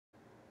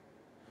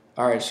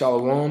All right,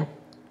 Shalom.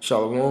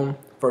 Shalom.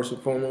 First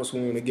and foremost,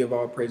 we want to give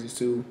all praises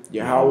to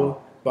Yahweh,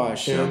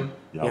 Ba'ashem,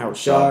 Yahweh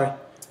Shai.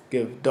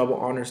 Give double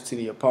honors to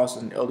the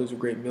apostles and elders of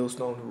Great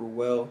Millstone who rule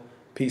well.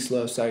 Peace,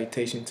 love,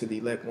 salutation to the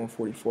elect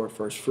 144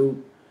 first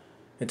fruit.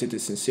 And to the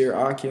sincere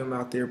Akim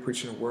out there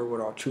preaching the word with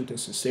all truth and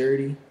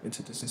sincerity. And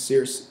to the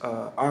sincere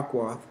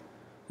Akwath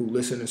who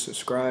listen and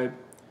subscribe.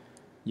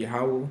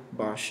 Yahweh,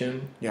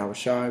 Ba'ashem, Yahweh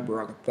Shai,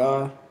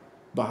 Barakatah,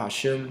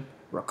 Bahashem,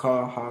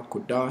 Rakah,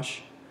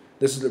 HaKodash.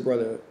 This is the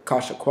brother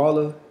Kasha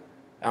Kwala.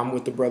 I'm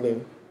with the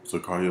brother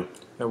Zakaria.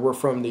 And we're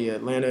from the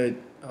Atlanta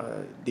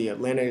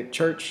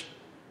church.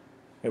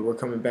 And we're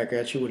coming back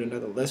at you with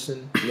another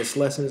lesson. And this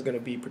lesson is going to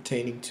be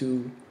pertaining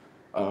to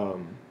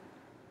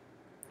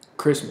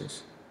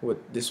Christmas,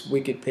 with this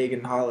wicked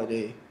pagan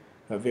holiday,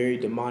 a very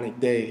demonic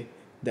day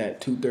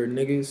that 2/3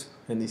 niggas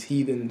and these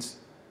heathens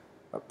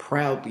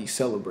proudly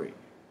celebrate,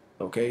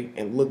 okay?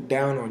 And look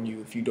down on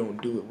you if you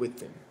don't do it with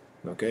them,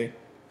 okay?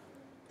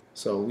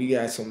 So we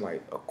got some a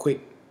quick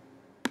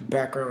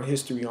background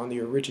history on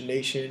the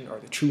origination or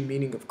the true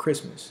meaning of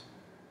Christmas,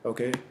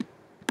 okay?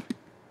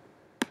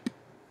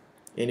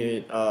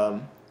 And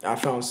I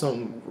found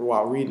something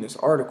while reading this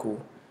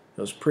article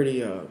that was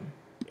pretty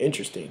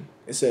interesting.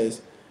 It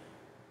says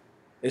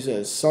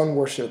sun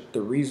worship the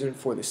reason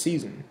for the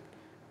season.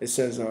 It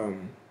says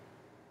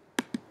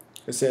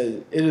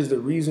it is the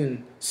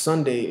reason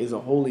Sunday is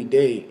a holy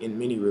day in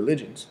many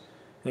religions,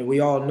 and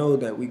we all know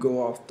that we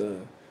go off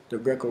the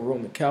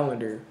Greco-Roman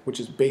calendar, which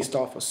is based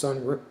off of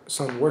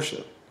sun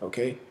worship,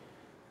 okay?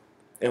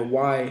 And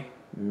why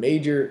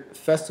major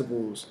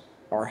festivals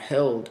are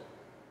held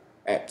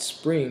at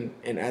spring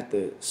and at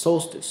the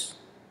solstice,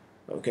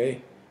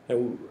 okay?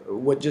 And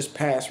what just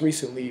passed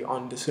recently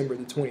on December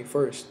the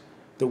 21st,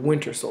 the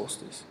winter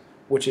solstice,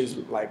 which is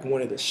like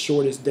one of the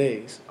shortest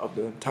days of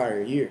the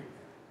entire year.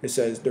 It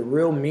says the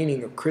real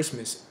meaning of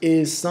Christmas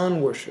is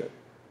sun worship,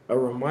 a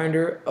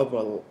reminder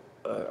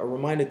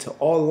to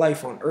all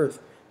life on earth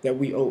that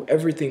we owe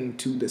everything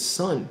to the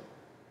sun,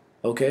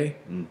 okay?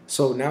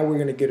 So now we're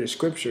going to get a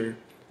scripture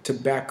to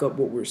back up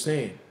what we're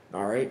saying,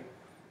 all right?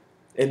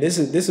 And this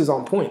is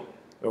on point,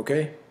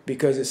 okay?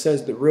 Because it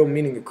says the real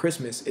meaning of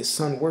Christmas is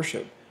sun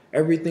worship.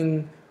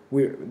 Everything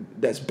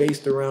that's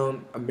based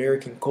around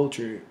American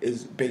culture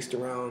is based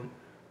around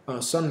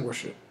sun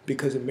worship,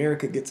 because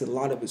America gets a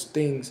lot of its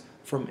things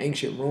from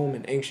ancient Rome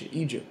and ancient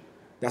Egypt.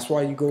 That's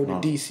why you go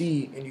to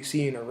D.C. and you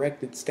see an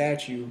erected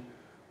statue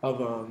of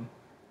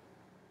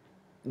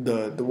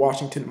the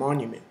Washington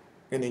Monument.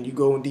 And then you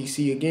go in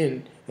D.C.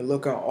 again and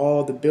look at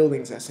all the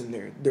buildings that's in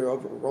there. They're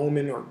of a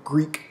Roman or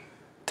Greek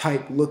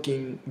type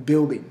looking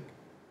building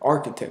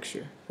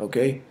architecture,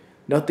 okay?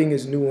 Nothing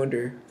is new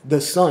under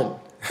the sun,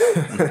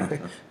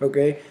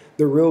 okay?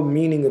 The real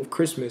meaning of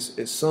Christmas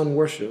is sun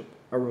worship,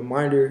 a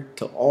reminder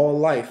to all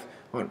life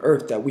on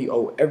earth that we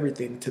owe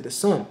everything to the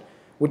sun,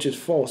 which is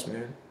false,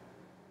 man.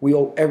 We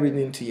owe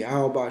everything to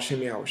Yahweh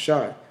Ba'ashem Yahweh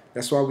Shai.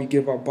 That's why we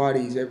give our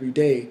bodies every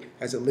day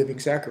as a living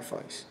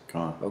sacrifice.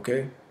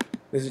 Okay?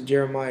 This is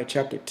Jeremiah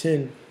chapter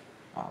 10.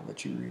 I'll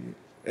let you read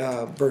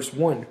it. Verse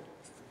 1.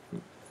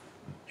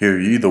 Hear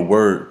ye the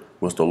word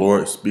which the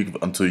Lord speaketh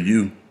unto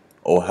you,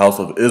 O house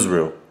of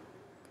Israel.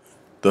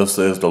 Thus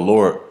says the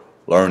Lord,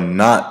 learn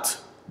not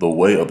the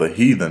way of the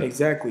heathen.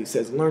 Exactly. It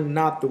says, learn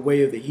not the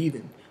way of the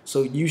heathen.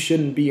 So you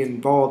shouldn't be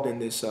involved in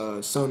this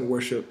sun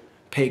worship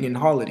pagan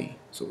holiday.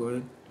 So go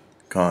ahead.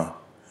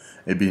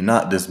 And be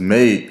not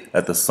dismayed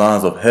at the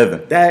signs of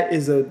heaven. That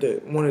is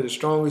one of the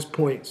strongest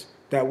points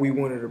that we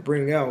wanted to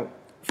bring out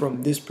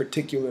from this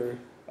particular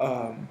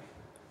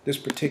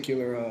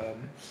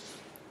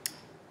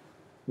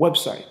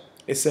website.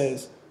 It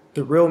says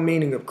the real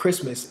meaning of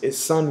Christmas is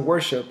sun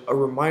worship, a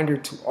reminder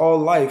to all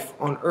life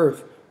on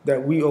earth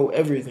that we owe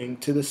everything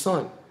to the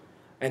sun.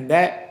 And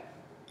that,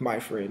 my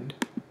friend,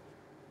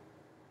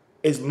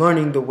 is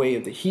learning the way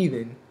of the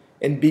heathen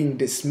and being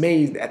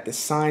dismayed at the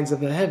signs of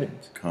the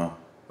heavens.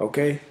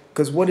 Okay?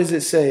 Because what does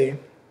it say?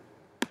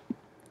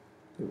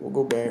 We'll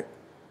go back.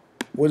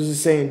 What does it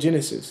say in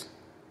Genesis?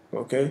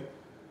 Okay?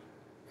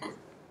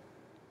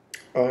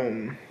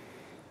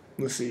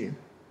 Let's see.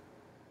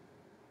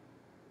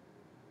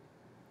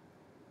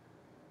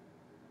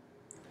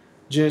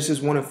 Genesis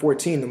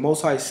 1:14, the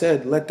Most High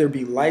said, let there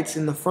be lights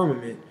in the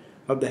firmament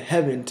of the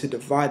heaven to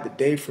divide the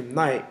day from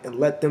night, and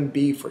let them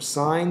be for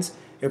signs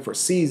and for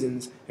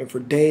seasons and for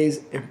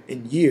days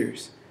and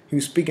years. He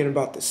was speaking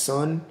about the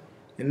sun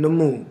and the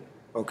moon,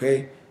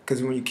 okay?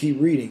 Because when you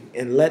keep reading,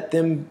 and let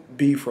them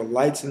be for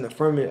lights in the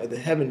firmament of the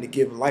heaven to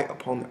give light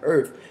upon the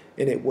earth.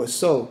 And it was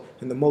so.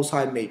 And the Most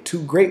High made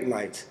two great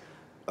lights,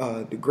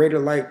 the greater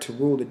light to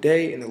rule the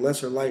day and the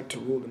lesser light to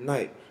rule the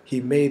night.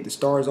 He made the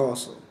stars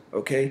also,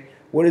 okay?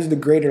 What is the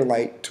greater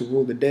light to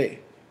rule the day?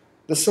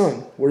 The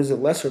sun. What is the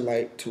lesser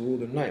light to rule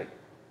the night?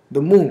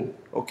 The moon,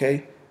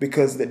 okay?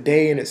 Because the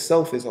day in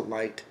itself is a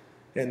light,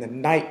 and the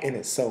night in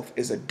itself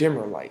is a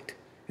dimmer light.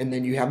 And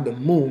then you have the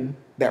moon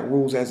that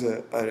rules as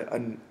a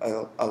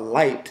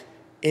light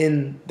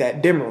in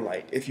that dimmer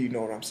light, if you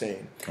know what I'm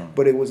saying.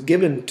 But it was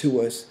given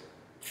to us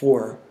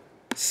for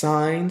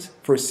signs,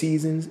 for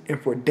seasons,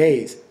 and for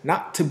days,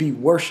 not to be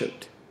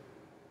worshipped.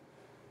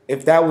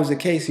 If that was the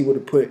case, he would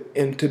have put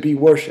 "and to be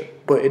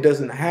worshipped," but it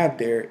doesn't have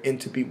there "and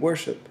to be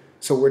worshipped."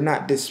 So we're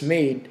not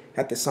dismayed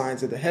at the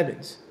signs of the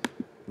heavens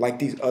like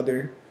these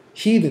other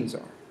heathens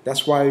are.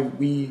 That's why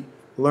we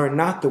learn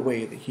not the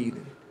way of the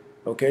heathen.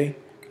 Okay?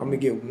 I'm going to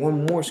get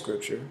one more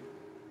scripture.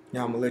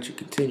 Now I'm going to let you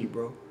continue,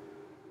 bro.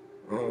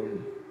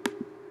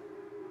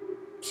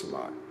 It's a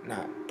lot.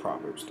 Not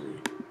Proverbs 3.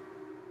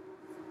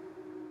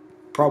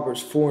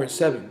 Proverbs 4 and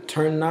 7.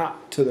 Turn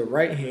not to the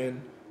right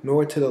hand,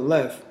 nor to the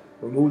left.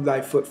 Remove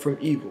thy foot from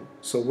evil.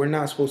 So we're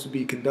not supposed to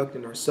be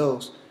conducting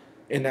ourselves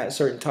in that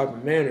certain type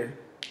of manner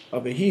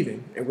of a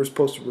heathen. And we're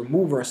supposed to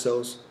remove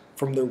ourselves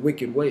from their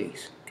wicked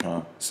ways.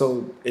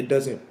 So it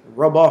doesn't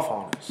rub off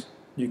on us,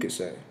 you could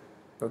say.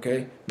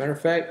 Okay? Matter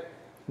of fact,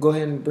 go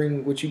ahead and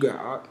bring what you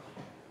got.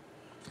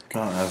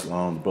 Kind of as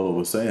the brother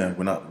was saying,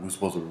 we're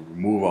supposed to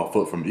remove our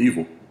foot from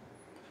evil.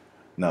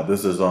 Now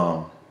this is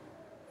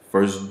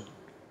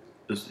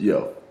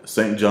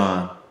St.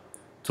 John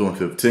 2 and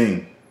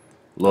 15.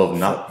 Love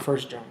not.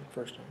 First John.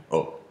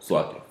 Oh,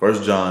 slightly.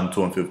 1 John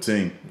 2 and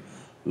 15.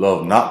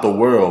 Love not the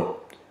world,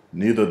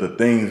 neither the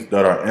things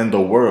that are in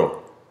the world.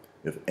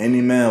 If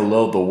any man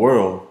love the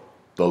world,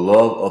 the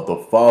love of the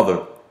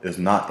Father is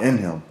not in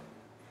him.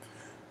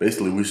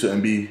 Basically, we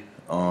shouldn't be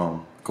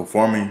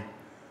conforming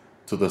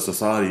to the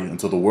society and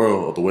to the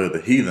world of the way of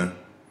the heathen,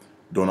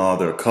 doing all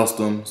their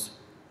customs,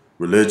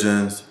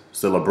 religions,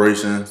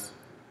 celebrations,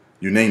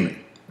 you name it.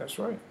 That's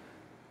right.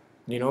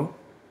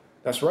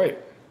 That's right.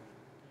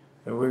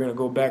 And we're going to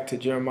go back to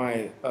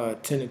Jeremiah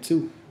 10 and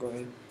 2. Go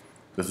ahead.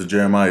 This is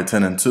Jeremiah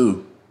 10 and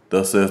 2.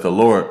 Thus says the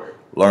Lord,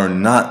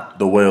 learn not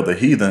the way of the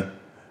heathen,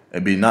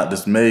 and be not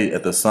dismayed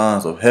at the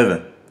signs of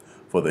heaven,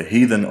 for the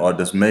heathen are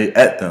dismayed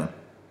at them.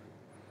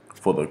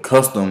 For the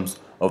customs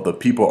of the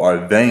people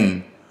are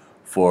vain,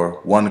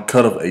 for one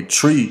cut of a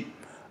tree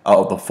out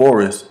of the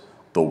forest,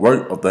 the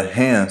work of the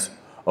hands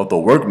of the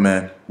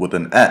workman with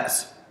an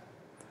axe.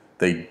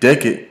 They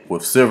deck it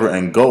with silver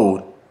and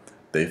gold,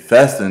 they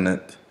fasten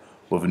it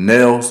with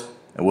nails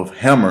and with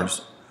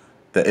hammers,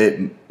 that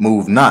it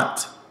move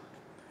not.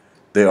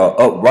 They are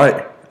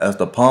upright as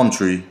the palm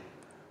tree,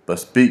 but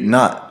speak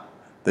not.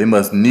 They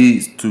must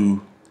needs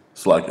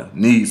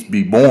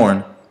be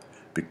born,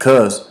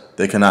 because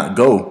they cannot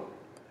go.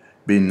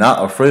 Be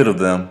not afraid of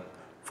them,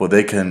 for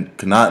they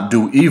cannot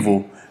do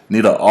evil,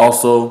 neither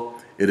also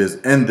it is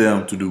in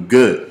them to do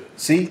good.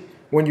 See,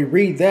 when you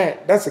read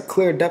that, that's a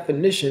clear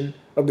definition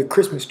of the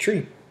Christmas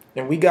tree.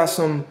 And we got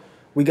some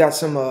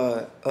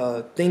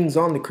things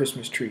on the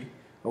Christmas tree,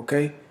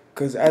 okay?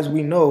 Because as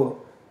we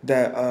know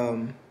that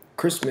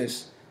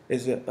Christmas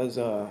is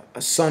a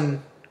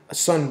sun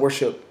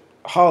worship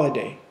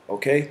holiday,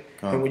 okay?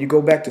 And when you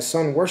go back to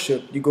sun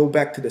worship, you go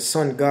back to the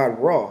sun god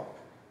Ra,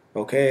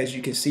 okay? As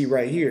you can see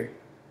right here,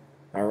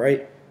 all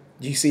right?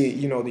 You see,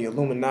 the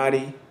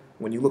Illuminati.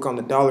 When you look on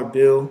the dollar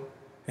bill,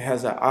 it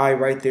has an eye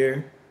right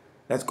there.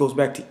 That goes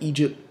back to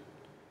Egypt.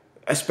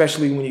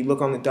 Especially when you look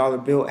on the dollar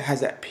bill, it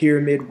has that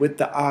pyramid with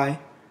the eye.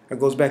 It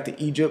goes back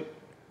to Egypt.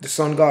 The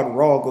sun god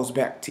Ra goes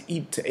back to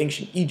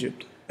ancient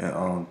Egypt.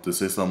 And to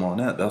say something on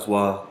that, that's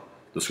why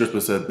the scripture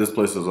said this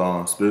place is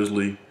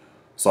spiritually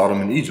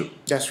Sodom and Egypt.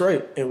 That's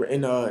right.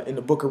 In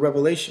the book of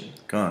Revelation.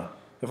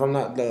 If I'm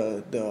not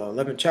the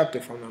 11th chapter,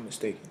 if I'm not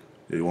mistaken.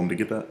 Yeah, you want me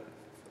to get that?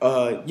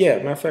 Yeah.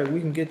 Matter of fact, we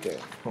can get that.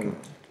 Hold on.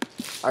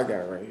 I got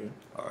it right here.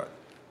 All right.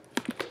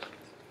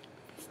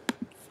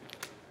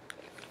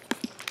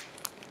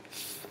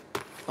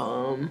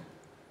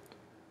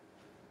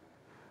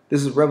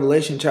 This is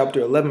Revelation chapter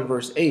 11,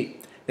 verse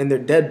 8. And their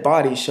dead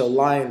bodies shall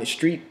lie in the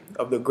street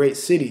of the great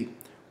city,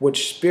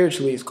 which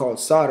spiritually is called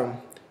Sodom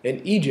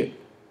and Egypt.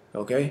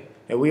 Okay?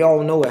 And we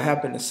all know what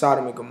happened to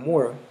Sodom and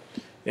Gomorrah.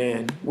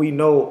 And we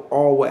know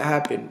all what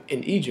happened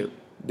in Egypt.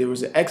 There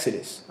was an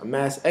exodus, a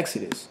mass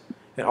exodus.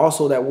 And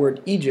also that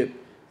word Egypt,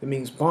 it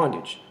means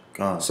bondage.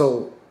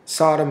 So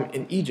Sodom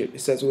and Egypt, it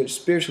says it's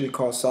spiritually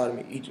called Sodom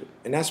and Egypt.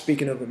 And that's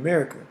speaking of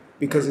America,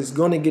 because it's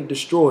going to get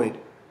destroyed,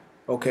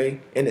 okay,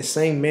 in the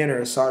same manner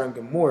as Sodom and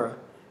Gomorrah.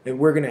 And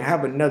we're going to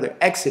have another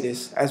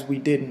exodus as we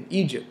did in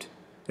Egypt.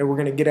 And we're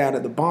going to get out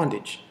of the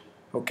bondage,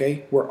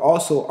 okay, where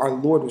also our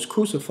Lord was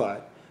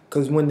crucified.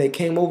 Because when they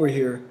came over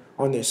here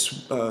on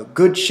this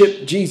good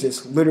ship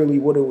Jesus, literally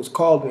what it was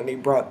called when they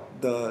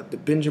brought the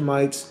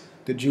Benjamites,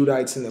 the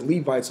Judites, and the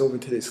Levites over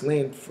to this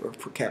land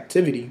for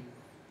captivity,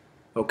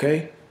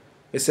 okay,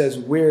 it says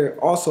where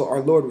also our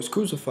Lord was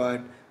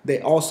crucified, they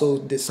also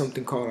did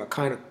something called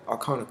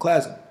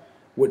iconoclasm,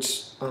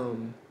 which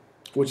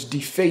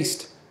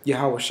defaced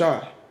Yahweh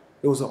Shai.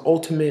 It was an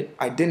ultimate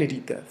identity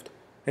theft.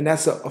 And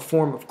that's a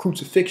form of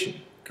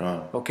crucifixion,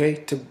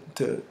 okay,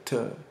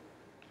 to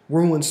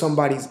ruin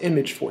somebody's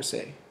image, for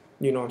say.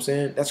 You know what I'm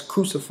saying? That's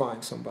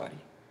crucifying somebody,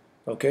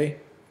 okay?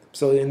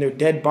 So then their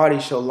dead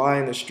bodies shall lie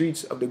in the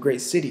streets of the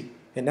great city.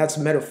 And that's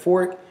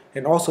metaphoric.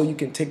 And also you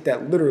can take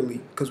that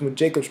literally, because when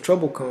Jacob's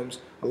trouble comes,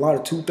 a lot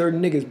of 2/3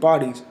 niggas'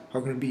 bodies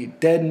are going to be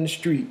dead in the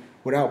street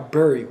without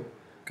burial.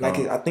 Like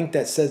I think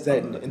that says that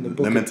in the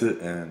book. Limited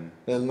and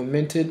the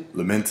lamented.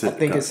 Lamented. I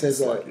think it says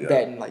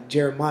that in like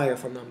Jeremiah,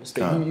 if I'm not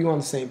mistaken. You on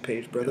the same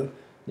page, brother.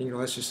 Yeah. You know,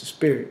 that's just a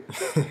spirit.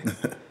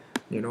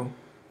 You know,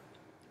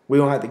 we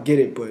don't have to get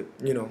it, but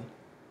you know.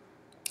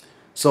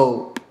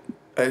 So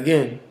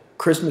again,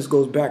 Christmas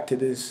goes back to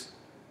this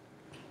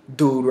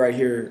dude right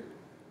here,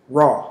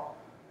 Ra,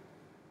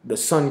 the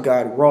sun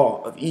god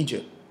Ra of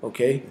Egypt.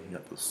 Okay. He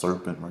got the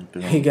serpent right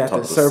there. He got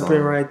the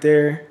serpent right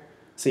there.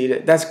 See,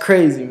 that's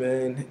crazy,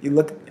 man. You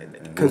look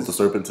at who's the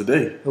serpent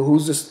today?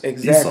 Who's this?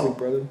 Exactly, Esau.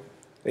 brother.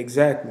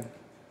 Exactly.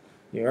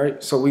 You all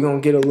right? So we're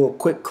going to get a little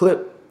quick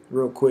clip,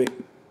 real quick,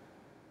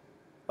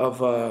 of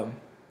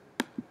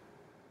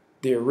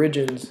the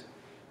origins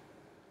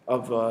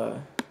of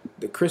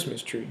the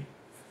Christmas tree.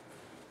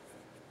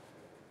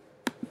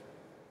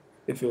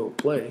 If it will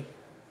play.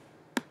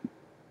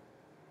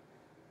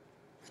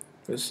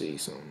 Let's see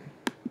something.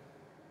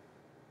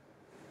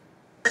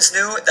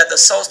 Knew that the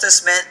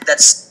solstice meant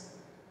that.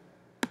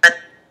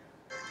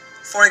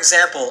 For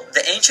example,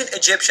 the ancient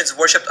Egyptians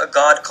worshipped a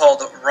god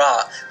called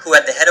Ra, who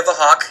had the head of a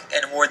hawk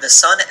and wore the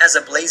sun as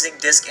a blazing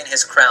disk in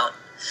his crown.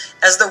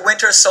 As the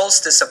winter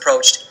solstice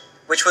approached,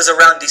 which was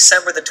around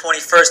December the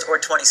 21st or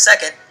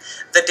 22nd,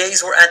 the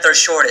days were at their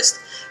shortest.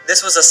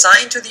 This was a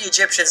sign to the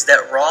Egyptians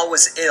that Ra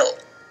was ill.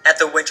 At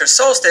the winter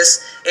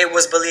solstice, it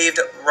was believed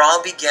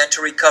Ra began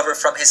to recover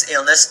from his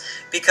illness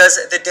because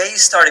the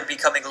days started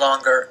becoming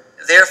longer.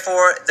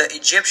 Therefore, the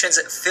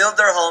Egyptians filled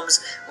their homes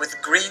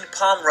with green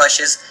palm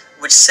rushes,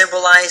 which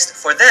symbolized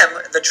for them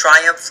the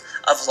triumph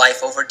of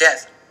life over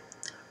death.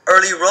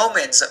 Early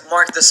Romans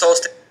marked the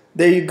solstice.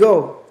 There you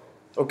go.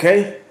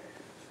 Okay?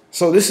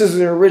 So this is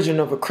the origin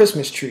of a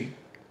Christmas tree.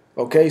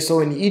 Okay? So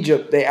in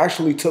Egypt, they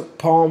actually took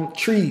palm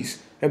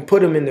trees and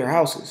put them in their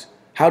houses.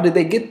 How did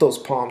they get those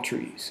palm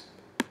trees?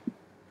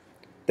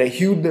 They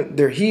hewed them,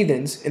 they're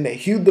heathens, and they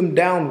hewed them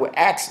down with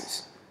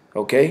axes.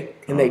 Okay?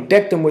 And they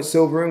decked them with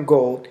silver and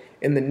gold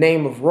in the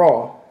name of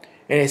Ra.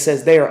 And it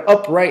says they are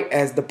upright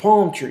as the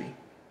palm tree.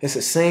 It's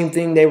the same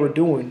thing they were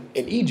doing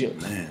in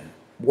Egypt. Man.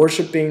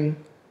 Worshiping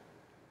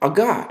a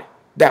god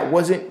that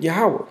wasn't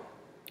Yahweh.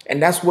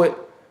 And that's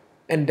what,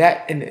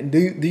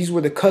 these were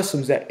the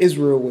customs that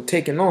Israel were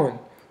taking on.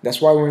 That's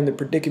why we're in the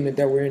predicament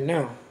that we're in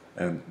now.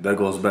 And that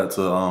goes back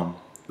to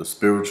the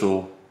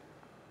spiritual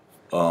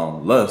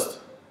lust,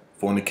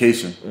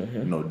 fornication,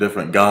 you know,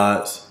 different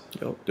gods,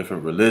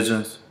 different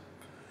religions.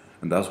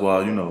 And that's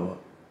why, you know,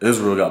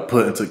 Israel got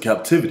put into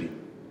captivity.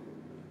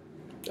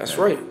 That's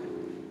right.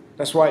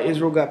 That's why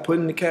Israel got put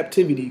into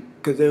captivity,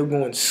 because they were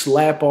going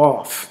slap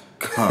off.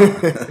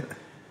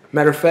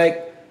 Matter of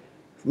fact,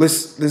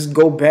 let's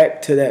go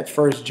back to that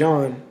 1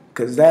 John,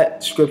 because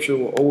that scripture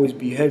will always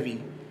be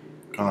heavy,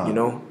 you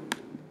know,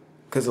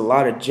 because a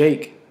lot of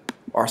Jake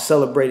are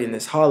celebrating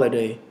this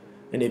holiday,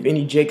 and if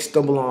any Jake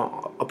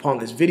stumble upon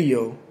this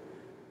video,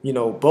 you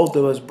know, both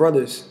of us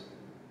brothers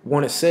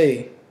want to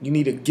say you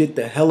need to get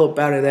the hell up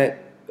out of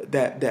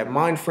that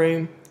mind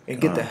frame and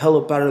get the hell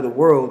up out of the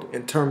world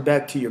and turn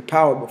back to your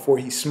power before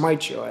he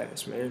smites your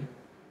ass, man.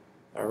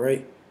 All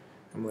right?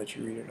 I'm going to let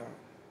you read it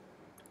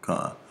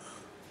out.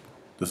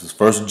 This is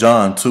 1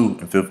 John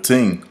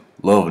 2:15.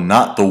 Love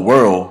not the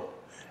world,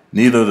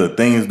 neither the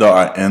things that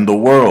are in the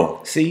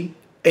world. See?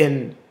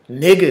 And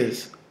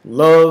niggas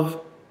love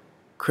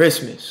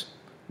Christmas.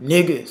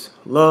 Niggas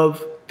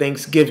love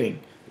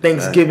Thanksgiving.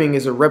 Thanksgiving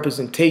is a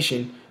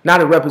representation,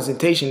 not a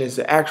representation, it's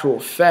the actual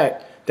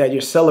fact that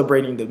you're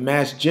celebrating the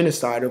mass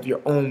genocide of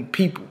your own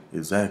people.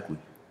 Exactly.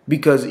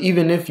 Because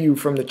even if you're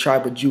from the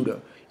tribe of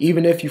Judah,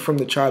 even if you're from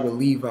the tribe of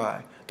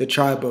Levi, the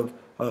tribe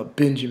of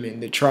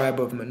Benjamin, the tribe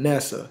of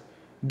Manasseh,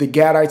 the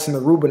Gadites and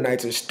the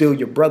Reubenites are still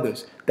your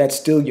brothers. That's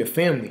still your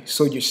family.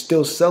 So you're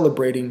still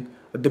celebrating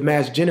the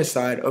mass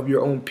genocide of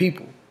your own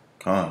people.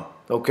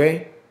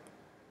 Okay?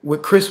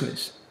 With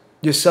Christmas,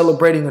 you're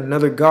celebrating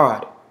another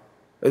God.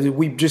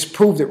 We just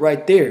proved it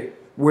right there.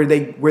 Where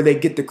they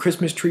get the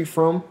Christmas tree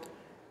from,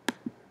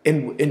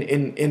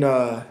 in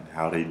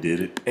how they did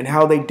it. And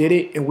how they did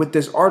it, and with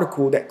this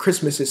article that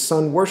Christmas is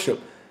sun worship.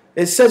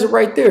 It says it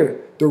right there.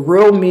 The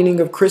real meaning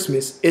of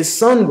Christmas is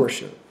sun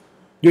worship.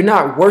 You're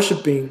not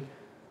worshiping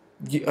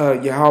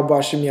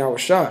Yahweh Shem Yahweh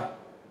Shai.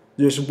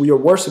 You're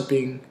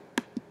worshiping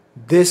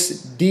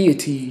this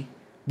deity,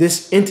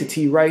 this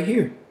entity right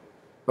here.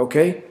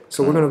 Okay?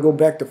 So we're going to go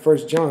back to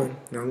 1 John,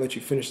 and I'll let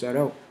you finish that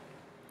out.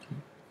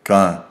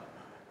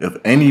 If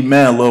any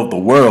man love the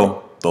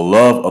world, the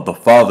love of the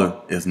Father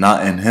is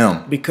not in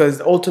him.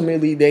 Because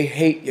ultimately they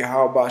hate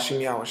Yahweh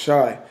Shem Yahweh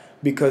Shai.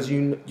 Because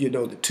you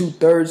know the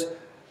 2/3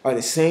 are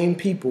the same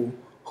people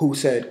who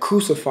said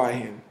crucify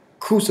him,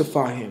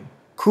 crucify him,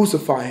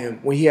 crucify him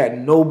when he had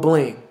no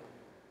blame,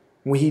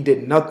 when he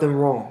did nothing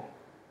wrong.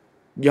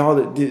 Y'all,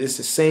 it's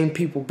the same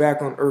people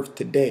back on earth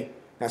today.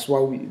 That's why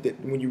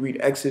when you read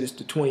Exodus,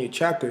 the 20th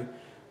chapter,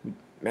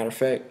 matter of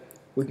fact,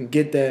 we can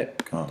get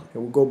that, and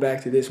we'll go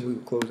back to this and we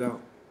will close out.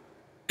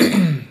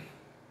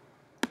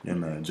 Yeah,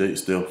 man,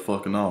 Jake's still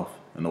fucking off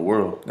in the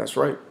world. That's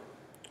right.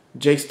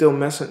 Jake's still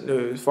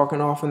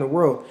fucking off in the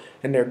world,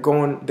 and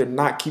they're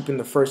not keeping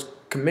the first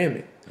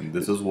commandment. And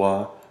this is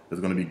why there's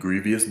going to be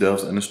grievous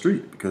deaths in the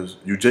street, because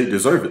you Jake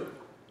deserve it.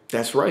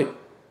 That's right.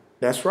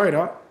 That's right,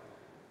 Doc.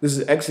 This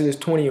is Exodus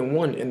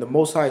 20:1. And the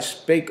Most High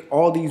spake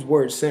all these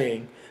words,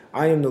 saying,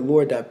 I am the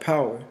Lord thy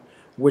power,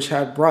 which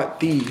have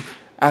brought thee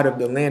out of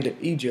the land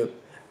of Egypt,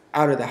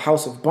 out of the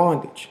house of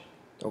bondage.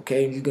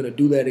 Okay, and he's going to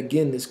do that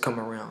again this come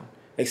around.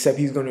 Except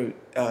he's going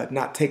to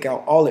not take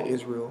out all of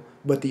Israel,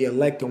 but the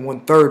elect and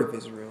 1/3 of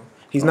Israel.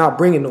 He's not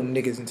bringing no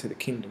niggas into the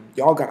kingdom.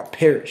 Y'all got to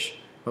perish.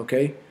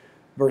 Okay?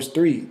 Verse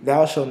 3,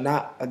 thou shalt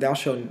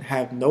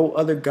have no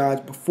other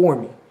gods before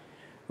me.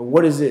 But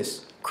what is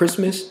this?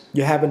 Christmas,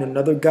 you're having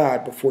another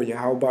God before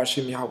Yahweh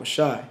Shem Yahweh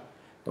Shai.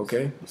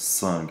 Okay? The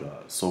sun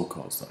god,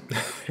 so-called sun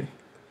god.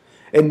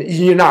 And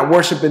you're not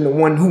worshiping the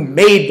one who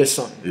made the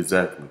sun.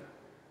 Exactly.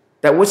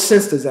 That what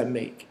sense does that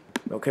make?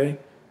 Okay?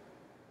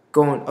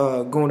 Going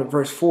to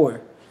verse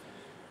 4.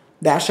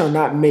 Thou shalt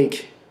not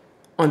make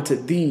unto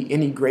thee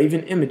any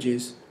graven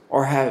images,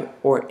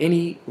 or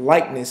any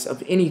likeness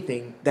of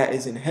anything that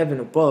is in heaven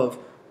above,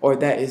 or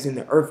that is in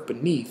the earth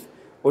beneath,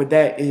 or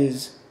that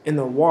is in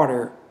the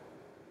water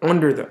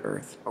under the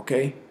earth.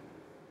 Okay?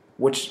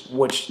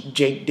 Which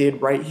Jake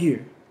did right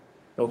here.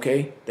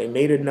 Okay? They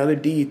made another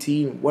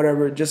deity,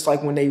 whatever, just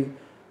like when they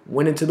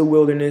went into the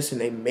wilderness and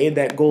they made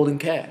that golden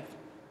calf.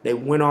 They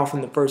went off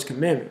in the first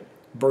commandment.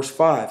 Verse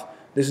 5.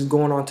 This is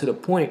going on to the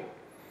point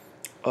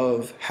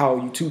of how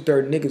you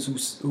 2/3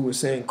 niggas who were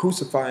saying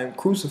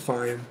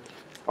crucify him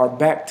are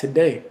back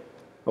today.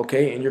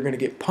 Okay? And you're going to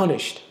get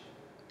punished.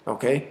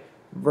 Okay?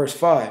 Verse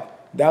 5.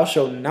 Thou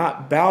shalt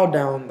not bow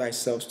down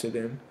thyself to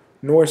them,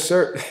 nor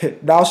serve.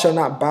 Thou shalt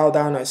not bow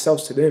down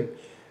thyself to them.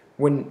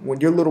 When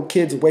your little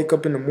kids wake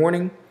up in the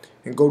morning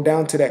and go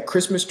down to that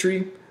Christmas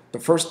tree, the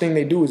first thing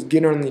they do is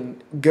get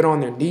on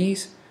their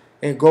knees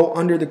and go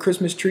under the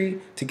Christmas tree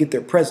to get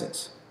their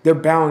presents. They're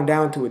bowing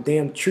down to a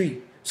damn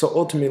tree. So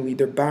ultimately,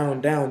 they're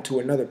bowing down to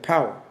another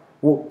power.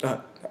 Well,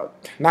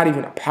 not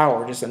even a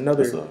power, just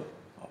another It's a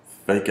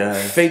fake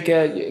ass.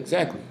 yeah,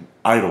 exactly.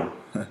 Idol.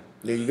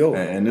 There you go.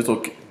 And it's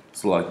okay.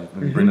 So like, let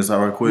me bring this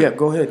out right quick. Yeah,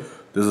 go ahead.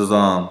 This is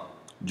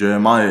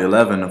Jeremiah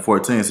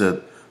 11:14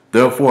 said,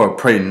 therefore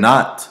pray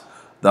not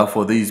thou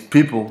for these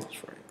people,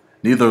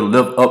 neither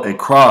lift up a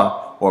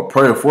cry or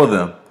prayer for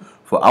them,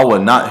 for I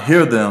will not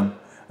hear them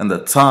in the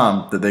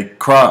time that they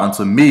cry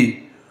unto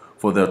me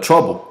for their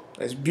trouble.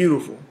 That's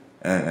beautiful.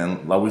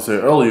 And like we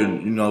said earlier,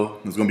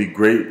 there's going to be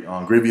great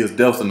grievous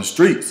deaths in the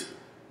streets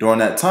during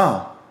that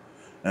time.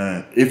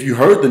 And if you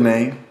heard the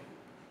name,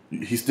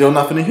 he's still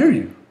not going to hear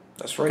you.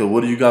 That's right. Because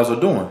what you guys are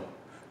doing?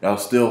 Y'all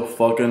still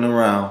fucking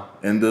around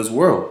in this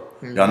world.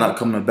 Mm-hmm. Y'all not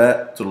coming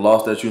back to the law,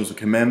 statutes, and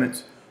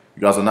commandments.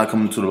 You guys are not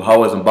coming to the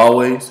highways and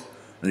byways.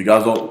 And you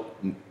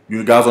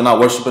guys are not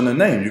worshiping the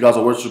name. You guys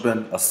are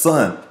worshiping a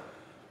sun,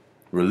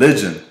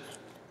 religion,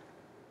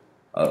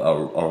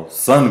 a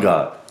sun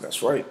god.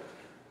 That's right.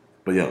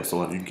 But yeah,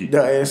 so you can keep.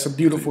 Yeah, it's a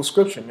beautiful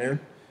scripture, man.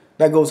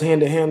 That goes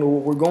hand in hand with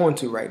what we're going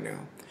to right now.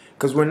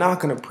 Because we're not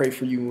going to pray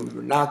for you.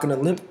 We're not going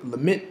to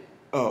lament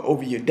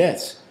over your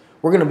deaths.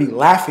 We're going to be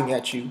laughing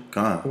at you.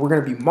 We're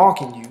going to be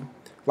mocking you,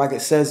 like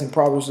it says in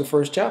Proverbs, the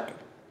 1st chapter.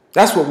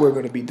 That's what we're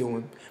going to be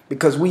doing.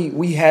 Because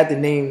we had the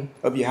name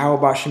of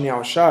Yahweh Shem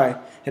Yahweh Shai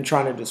and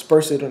trying to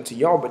disperse it unto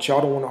y'all, but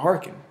y'all don't want to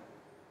hearken.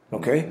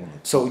 Okay?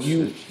 So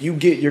you're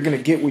going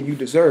to get what you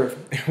deserve,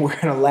 and we're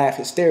going to laugh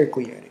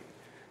hysterically at it.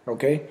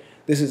 Okay?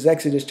 This is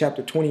Exodus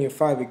chapter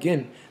 20:5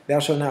 again. Thou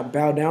shalt not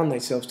bow down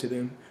thyself to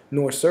them,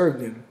 nor serve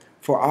them.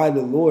 For I,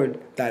 the Lord,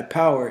 thy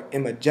power,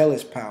 am a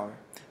jealous power,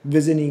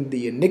 visiting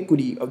the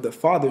iniquity of the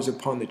fathers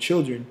upon the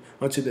children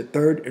unto the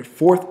 3rd and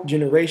 4th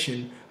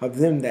generation of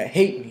them that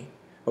hate me.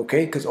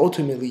 Okay? Because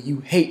ultimately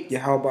you hate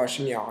Yahweh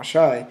Shem Yahweh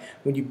Shai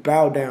when you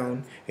bow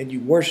down and you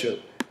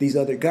worship these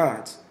other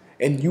gods.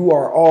 And you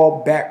are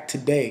all back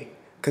today.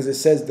 Because it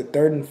says the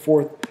 3rd and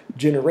 4th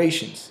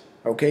generations.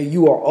 Okay?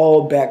 You are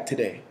all back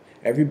today.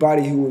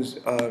 Everybody who was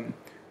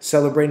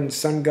celebrating the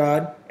sun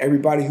god,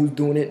 everybody who's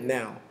doing it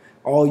now.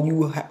 All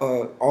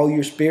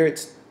your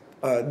spirits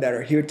that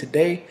are here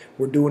today,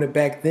 we're doing it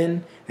back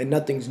then, and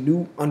nothing's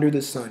new under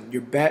the sun.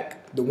 You're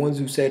back. The ones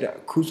who said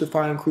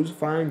crucify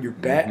him, you're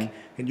back,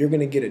 and you're going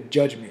to get a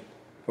judgment,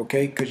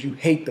 okay? Because you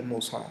hate the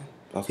Most High.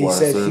 That's why it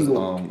says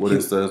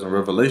it says in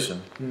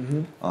Revelation.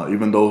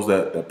 Even those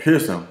that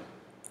pierce him,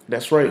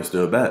 that's right, they're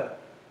still back.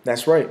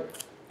 That's right.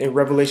 In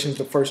Revelation's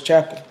the 1st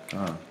chapter.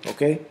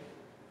 Okay?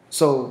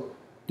 So,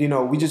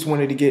 we just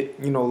wanted to get,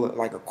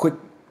 like a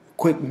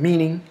quick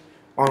meaning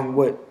on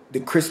what the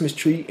Christmas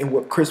tree and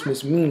what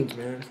Christmas means,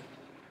 man.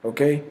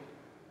 Okay?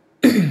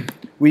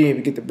 We didn't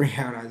even get to bring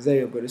out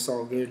Isaiah, but it's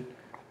all good,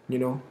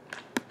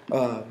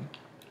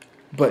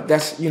 But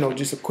that's,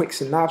 just a quick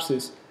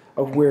synopsis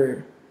of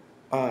where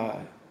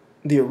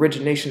the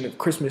origination of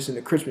Christmas and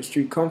the Christmas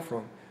tree come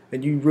from.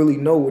 And you really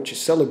know what you're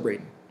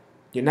celebrating.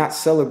 You're not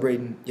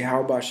celebrating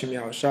Yahweh Shem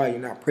Yahweh Shai. You're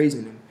not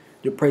praising him.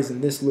 You're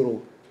praising this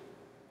little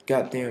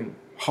goddamn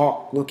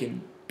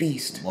hawk-looking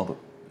beast.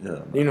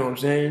 Yeah, you know what I'm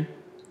saying?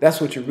 That's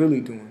what you're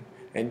really doing.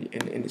 And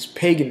it's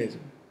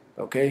paganism,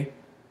 okay?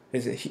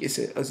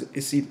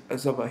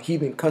 It's of a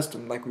heathen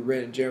custom, like we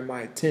read in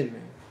Jeremiah 10,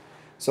 man.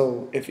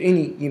 So if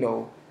any,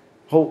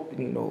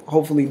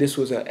 hopefully this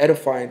was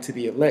edifying to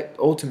the elect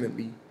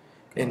ultimately,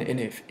 and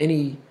if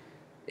any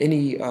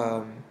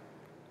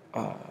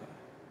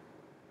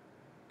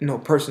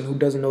person who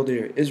doesn't know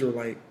they're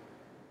Israelite,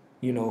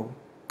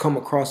 come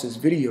across this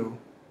video,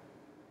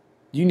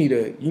 you need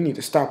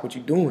to stop what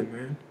you're doing,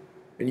 man,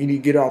 and you need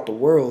to get out the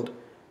world,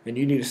 and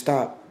you need to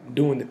stop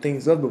doing the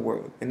things of the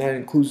world, and that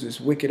includes this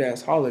wicked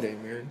ass holiday,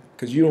 man,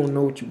 because you don't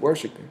know what you're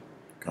worshiping.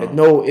 And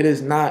no, it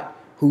is not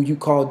who you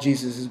call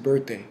Jesus'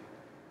 birthday,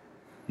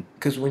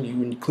 because when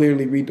you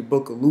clearly read the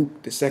book of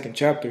Luke, the 2nd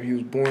chapter, he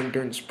was born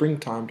during the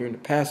springtime, during the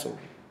Passover.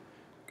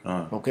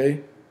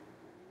 Okay,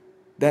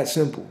 that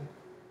simple.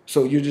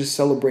 So you're just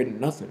celebrating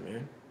nothing,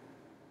 man.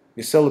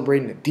 You're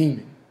celebrating a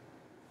demon.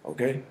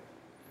 Okay,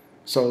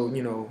 so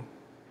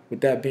with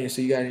that being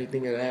said, you got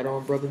anything to add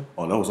on, brother?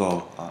 Oh, that was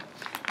all.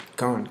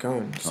 Con.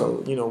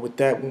 So, with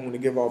that, we want to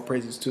give all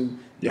praises to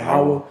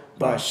Yahweh,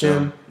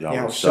 Ba'ashem,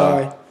 Yahweh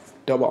Shai.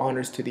 Double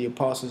honors to the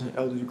apostles and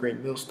elders of Great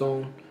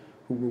Millstone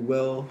who rule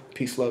well.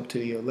 Peace, love to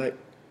the elect.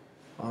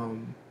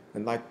 And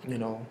like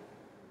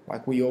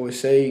we always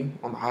say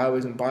on the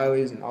highways and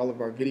byways and all of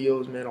our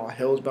videos, man, all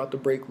hell's about to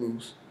break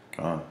loose.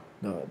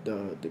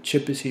 The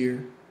chip is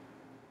here,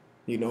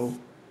 and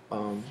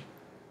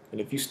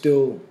if you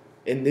still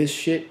in this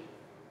shit,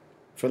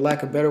 for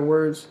lack of better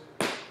words,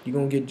 you're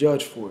going to get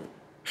judged for it.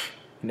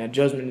 And that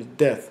judgment is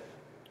death.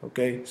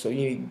 Okay? So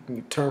you need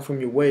to turn from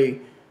your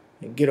way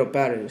and get up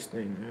out of this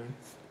thing, man.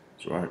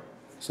 That's right.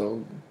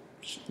 So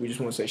we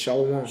just want to say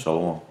shalom.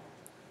 Shalom.